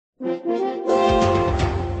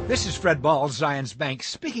This is Fred Ball, Zions Bank,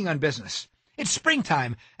 speaking on business. It's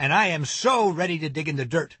springtime, and I am so ready to dig in the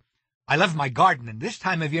dirt. I love my garden, and this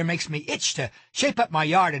time of year makes me itch to shape up my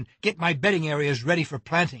yard and get my bedding areas ready for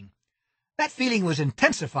planting. That feeling was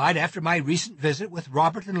intensified after my recent visit with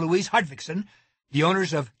Robert and Louise Hardviksen, the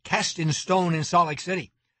owners of Cast in Stone in Salt Lake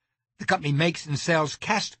City. The company makes and sells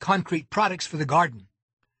cast concrete products for the garden.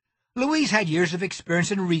 Louise had years of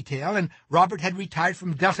experience in retail, and Robert had retired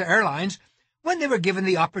from Delta Airlines when they were given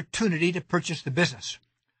the opportunity to purchase the business.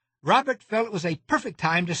 Robert felt it was a perfect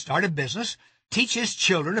time to start a business, teach his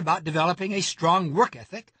children about developing a strong work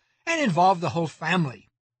ethic, and involve the whole family.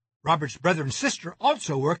 Robert's brother and sister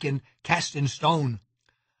also work in Cast in Stone.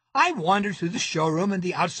 I wandered through the showroom and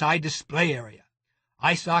the outside display area.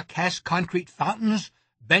 I saw cast concrete fountains,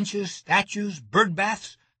 benches, statues, bird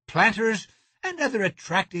baths, planters, and other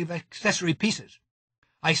attractive accessory pieces.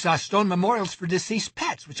 I saw stone memorials for deceased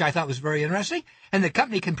pets, which I thought was very interesting, and the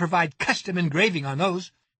company can provide custom engraving on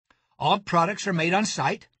those. All products are made on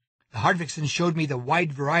site. The Hardviksons showed me the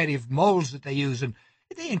wide variety of molds that they use, and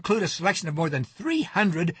they include a selection of more than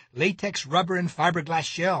 300 latex, rubber, and fiberglass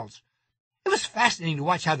shells. It was fascinating to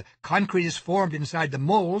watch how the concrete is formed inside the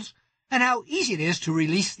molds and how easy it is to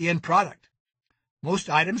release the end product. Most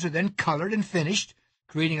items are then colored and finished,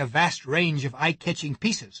 creating a vast range of eye-catching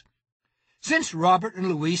pieces. Since Robert and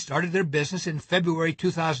Louise started their business in February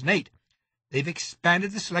 2008, they've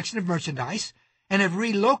expanded the selection of merchandise and have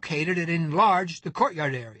relocated and enlarged the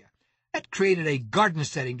courtyard area. That created a garden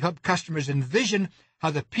setting to help customers envision how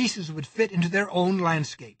the pieces would fit into their own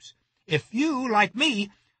landscapes. If you, like me,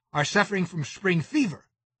 are suffering from spring fever,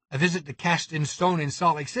 a visit to Cast in Stone in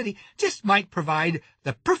Salt Lake City just might provide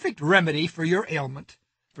the perfect remedy for your ailment.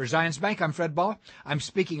 For Zions Bank, I'm Fred Ball. I'm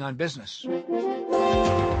speaking on business.